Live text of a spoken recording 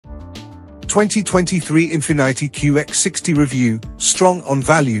2023 Infiniti QX60 review, strong on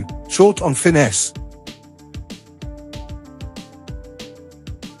value, short on finesse.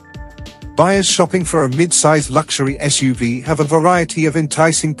 Buyers shopping for a mid-size luxury SUV have a variety of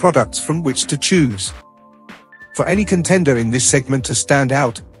enticing products from which to choose. For any contender in this segment to stand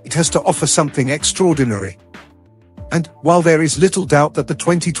out, it has to offer something extraordinary. And, while there is little doubt that the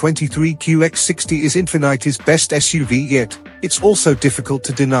 2023 QX60 is Infiniti's best SUV yet, it's also difficult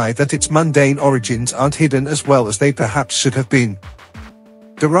to deny that its mundane origins aren't hidden as well as they perhaps should have been.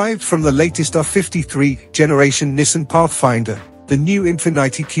 Derived from the latest R53 generation Nissan Pathfinder, the new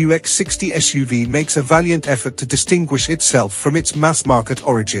Infiniti QX60 SUV makes a valiant effort to distinguish itself from its mass-market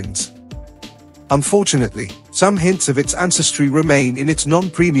origins. Unfortunately, some hints of its ancestry remain in its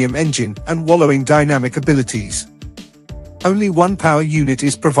non-premium engine and wallowing dynamic abilities. Only one power unit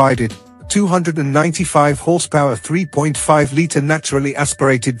is provided, a 295 horsepower 3.5-litre naturally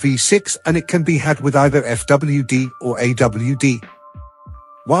aspirated V6, and it can be had with either FWD or AWD.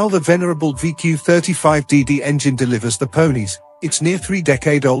 While the venerable VQ35DD engine delivers the ponies, its near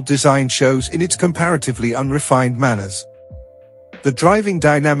 3-decade-old design shows in its comparatively unrefined manners. The driving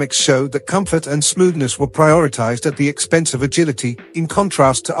dynamics show that comfort and smoothness were prioritized at the expense of agility, in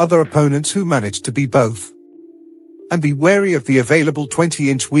contrast to other opponents who managed to be both. And be wary of the available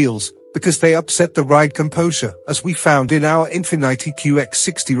 20-inch wheels, because they upset the ride composure, as we found in our Infiniti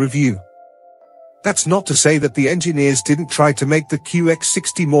QX60 review. That's not to say that the engineers didn't try to make the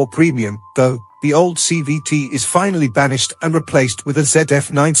QX60 more premium, though. The old CVT is finally banished and replaced with a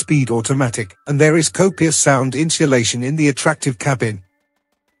ZF 9-speed automatic, and there is copious sound insulation in the attractive cabin.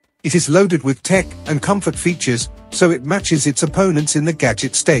 It is loaded with tech and comfort features, so it matches its opponents in the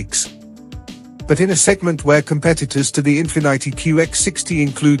gadget stakes. But in a segment where competitors to the Infiniti QX60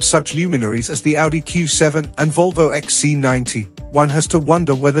 include such luminaries as the Audi Q7 and Volvo XC90, one has to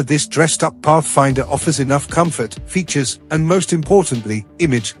wonder whether this dressed-up Pathfinder offers enough comfort, features, and most importantly,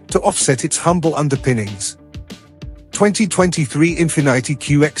 image, to offset its humble underpinnings. 2023 Infiniti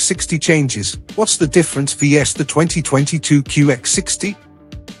QX60 changes. What's the difference vs the 2022 QX60?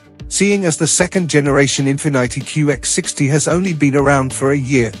 Seeing as the second-generation Infiniti QX60 has only been around for a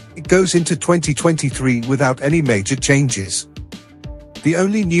year, it goes into 2023 without any major changes. The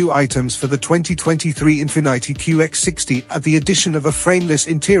only new items for the 2023 Infiniti QX60 are the addition of a frameless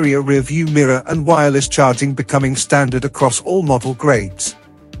interior rear-view mirror and wireless charging becoming standard across all model grades.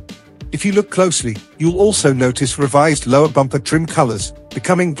 If you look closely, you'll also notice revised lower bumper trim colors,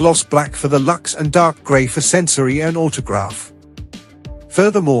 becoming gloss black for the Lux and dark gray for Sensory and Autograph.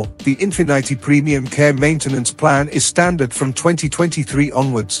 Furthermore, the Infiniti Premium Care maintenance plan is standard from 2023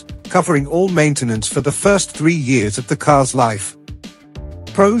 onwards, covering all maintenance for the first 3 years of the car's life.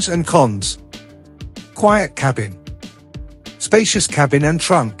 Pros and cons. Quiet cabin. Spacious cabin and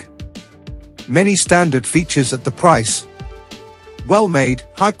trunk. Many standard features at the price. Well-made,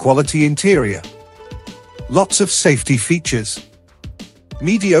 high-quality interior. Lots of safety features.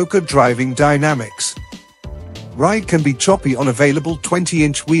 Mediocre driving dynamics. Ride can be choppy on available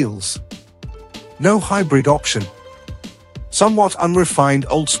 20-inch wheels. No hybrid option. Somewhat unrefined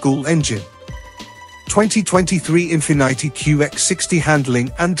old-school engine. 2023 Infiniti QX60 handling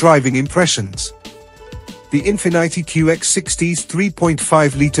and driving impressions. The Infiniti QX60's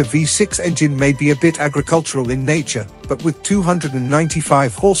 3.5-litre V6 engine may be a bit agricultural in nature, but with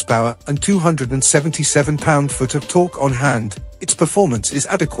 295 horsepower and 277 pound-foot of torque on hand, its performance is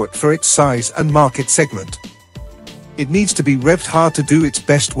adequate for its size and market segment. It needs to be revved hard to do its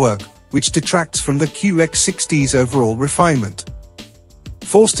best work, which detracts from the QX60's overall refinement.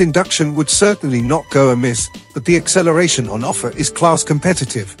 Forced induction would certainly not go amiss, but the acceleration on offer is class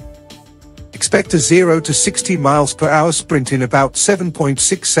competitive. Expect a 0 to 60 miles per hour sprint in about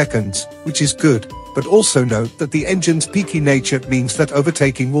 7.6 seconds, which is good, but also note that the engine's peaky nature means that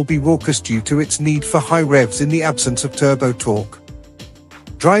overtaking will be raucous due to its need for high revs in the absence of turbo torque.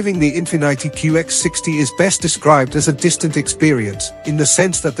 Driving the Infiniti QX60 is best described as a distant experience, in the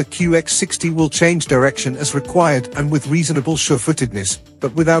sense that the QX60 will change direction as required and with reasonable sure-footedness,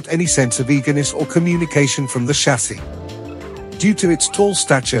 but without any sense of eagerness or communication from the chassis. Due to its tall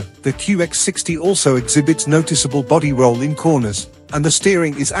stature, the QX60 also exhibits noticeable body roll in corners, and the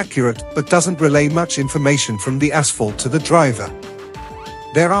steering is accurate but doesn't relay much information from the asphalt to the driver.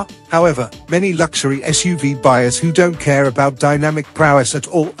 There are, however, many luxury SUV buyers who don't care about dynamic prowess at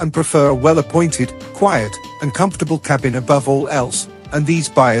all and prefer a well-appointed, quiet, and comfortable cabin above all else, and these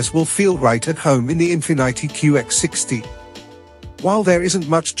buyers will feel right at home in the Infiniti QX60. While there isn't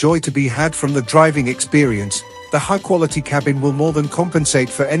much joy to be had from the driving experience, the high-quality cabin will more than compensate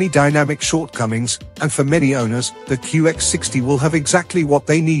for any dynamic shortcomings, and for many owners, the QX60 will have exactly what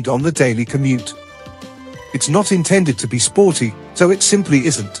they need on the daily commute. It's not intended to be sporty, so it simply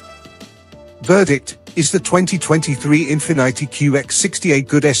isn't. Verdict: is the 2023 Infiniti QX60 a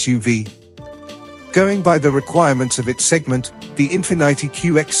good SUV? Going by the requirements of its segment, the Infiniti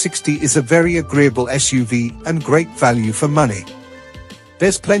QX60 is a very agreeable SUV and great value for money.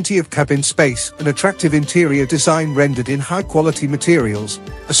 There's plenty of cabin space, an attractive interior design rendered in high-quality materials,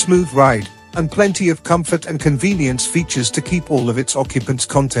 a smooth ride, and plenty of comfort and convenience features to keep all of its occupants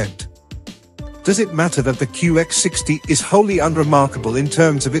content. Does it matter that the QX60 is wholly unremarkable in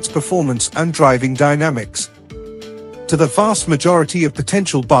terms of its performance and driving dynamics? To the vast majority of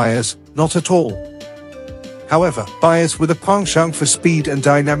potential buyers, not at all. However, buyers with a penchant for speed and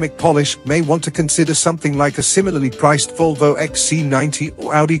dynamic polish may want to consider something like a similarly priced Volvo XC90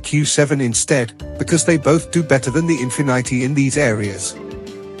 or Audi Q7 instead, because they both do better than the Infiniti in these areas.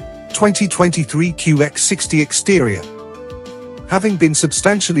 2023 QX60 exterior. Having been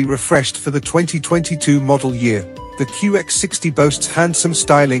substantially refreshed for the 2022 model year, the QX60 boasts handsome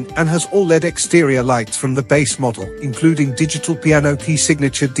styling and has all-LED exterior lights from the base model, including digital piano key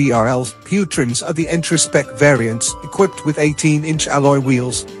signature DRLs. Pure trims are the entry-spec variants, equipped with 18-inch alloy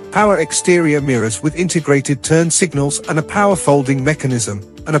wheels, power exterior mirrors with integrated turn signals and a power folding mechanism,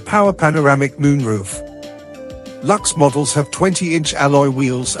 and a power panoramic moonroof. Luxe models have 20-inch alloy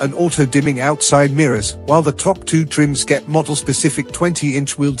wheels and auto-dimming outside mirrors, while the top two trims get model-specific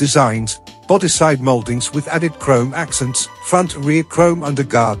 20-inch wheel designs, bodyside moldings with added chrome accents, front and rear chrome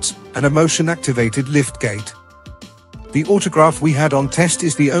underguards, and a motion-activated liftgate. The Autograph we had on test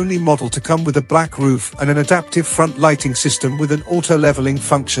is the only model to come with a black roof and an adaptive front lighting system with an auto-leveling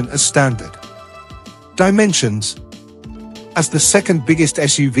function as standard. Dimensions. As the second biggest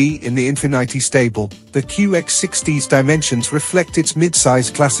SUV in the Infiniti stable, the QX60's dimensions reflect its mid-size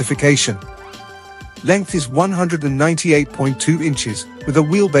classification. Length is 198.2 inches, with a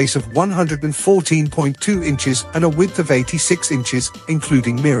wheelbase of 114.2 inches and a width of 86 inches,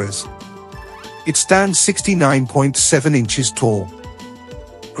 including mirrors. It stands 69.7 inches tall.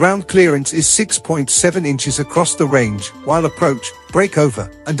 Ground clearance is 6.7 inches across the range, while approach, breakover,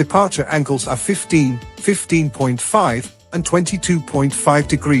 and departure angles are 15, 15.5, and 22.5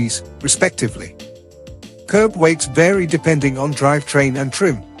 degrees, respectively. Curb weights vary depending on drivetrain and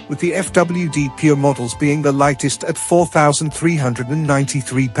trim, with the FWD Pure models being the lightest at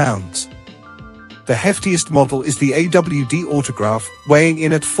 4,393 pounds. The heftiest model is the AWD Autograph, weighing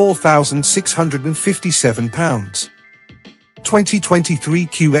in at 4,657 pounds. 2023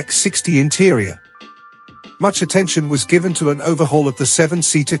 QX60 interior. Much attention was given to an overhaul of the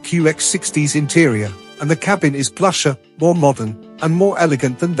 7-seater QX60's interior, and the cabin is plusher, more modern, and more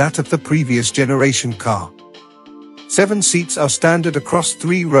elegant than that of the previous generation car. 7 seats are standard across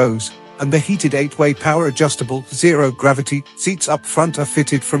 3 rows, and the heated 8-way power-adjustable, zero-gravity seats up front are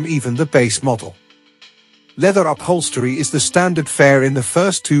fitted from even the base model. Leather upholstery is the standard fare in the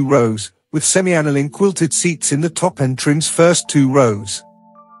first 2 rows, with semi-aniline quilted seats in the top-end trim's first 2 rows.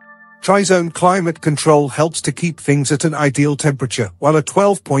 Tri-zone climate control helps to keep things at an ideal temperature, while a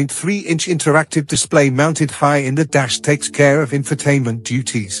 12.3-inch interactive display mounted high in the dash takes care of infotainment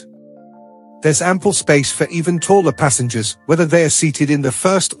duties. There's ample space for even taller passengers, whether they are seated in the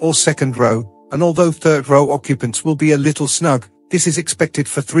first or second row, and although third-row occupants will be a little snug, this is expected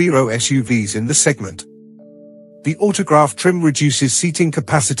for 3-row SUVs in the segment. The Autograph trim reduces seating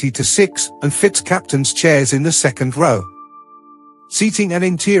capacity to 6 and fits captain's chairs in the second row. Seating and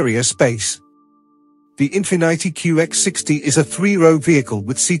interior space. The Infiniti QX60 is a 3-row vehicle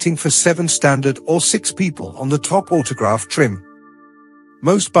with seating for 7 standard or 6 people on the top Autograph trim.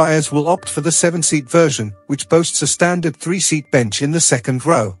 Most buyers will opt for the 7-seat version, which boasts a standard 3-seat bench in the second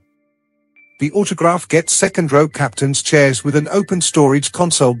row. The Autograph gets second-row captain's chairs with an open storage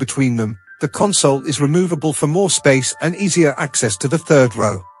console between them. The console is removable for more space and easier access to the third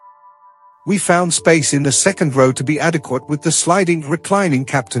row. We found space in the second row to be adequate with the sliding reclining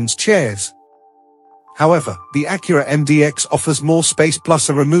captain's chairs. However, the Acura MDX offers more space plus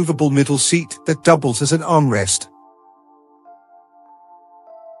a removable middle seat that doubles as an armrest.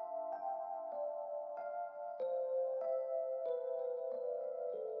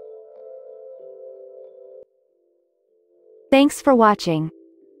 Thanks for watching.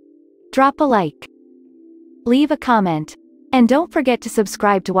 Drop a like. Leave a comment. And don't forget to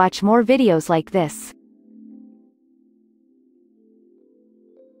subscribe to watch more videos like this.